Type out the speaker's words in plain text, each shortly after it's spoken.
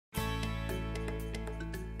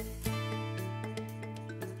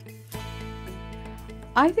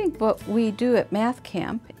I think what we do at Math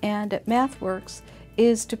Camp and at MathWorks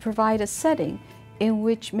is to provide a setting in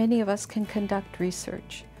which many of us can conduct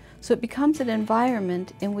research. So it becomes an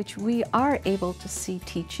environment in which we are able to see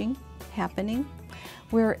teaching happening.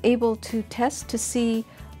 We're able to test to see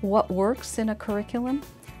what works in a curriculum.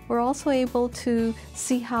 We're also able to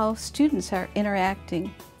see how students are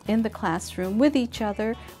interacting in the classroom with each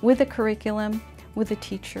other, with the curriculum, with the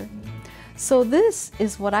teacher. So this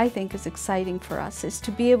is what I think is exciting for us, is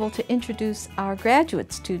to be able to introduce our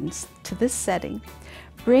graduate students to this setting,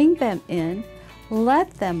 bring them in,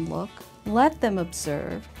 let them look, let them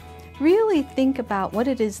observe, really think about what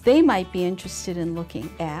it is they might be interested in looking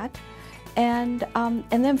at, and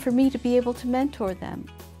then for me to be able to mentor them.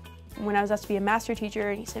 When I was asked to be a master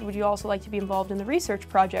teacher, he said, would you also like to be involved in the research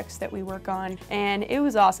projects that we work on? And it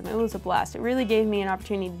was awesome, it was a blast. It really gave me an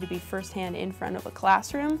opportunity to be firsthand in front of a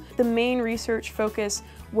classroom. The main research focus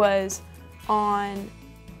was on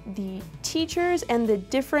the teachers and the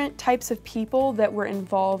different types of people that were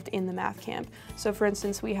involved in the math camp. So for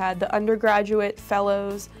instance, we had the undergraduate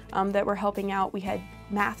fellows that were helping out. We had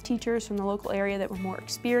math teachers from the local area that were more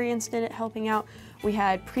experienced in it helping out. We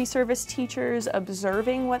had pre-service teachers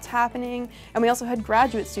observing what's happening, and we also had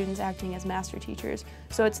graduate students acting as master teachers.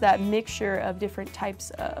 So it's that mixture of different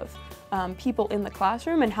types of people in the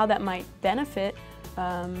classroom and how that might benefit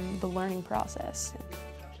the learning process.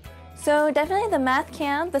 So definitely the math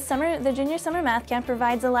camp, the junior summer math camp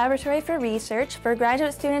provides a laboratory for research for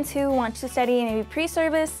graduate students who want to study maybe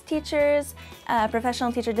pre-service teachers,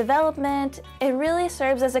 professional teacher development. It really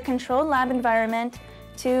serves as a controlled lab environment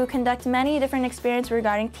to conduct many different experiences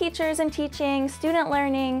regarding teachers and teaching, student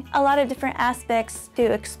learning, a lot of different aspects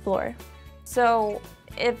to explore. So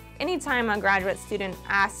if anytime a graduate student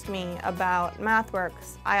asks me about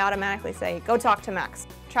MathWorks, I automatically say, go talk to Max.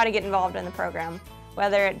 Try to get involved in the program,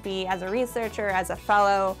 whether it be as a researcher, as a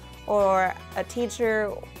fellow, or a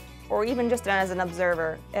teacher, or even just as an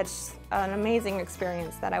observer. It's an amazing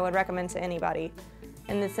experience that I would recommend to anybody,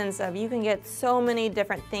 in the sense of you can get so many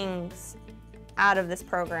different things out of this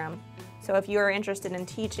program. So if you're interested in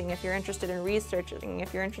teaching, if you're interested in researching,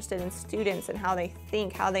 if you're interested in students and how they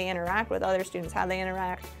think, how they interact with other students, how they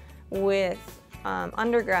interact with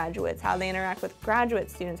undergraduates, how they interact with graduate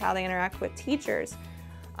students, how they interact with teachers,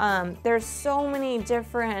 there's so many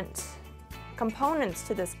different components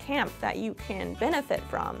to this camp that you can benefit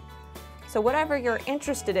from. So whatever you're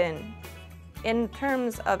interested in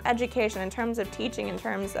terms of education, in terms of teaching, in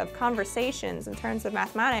terms of conversations, in terms of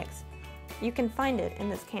mathematics, you can find it in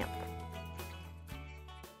this camp.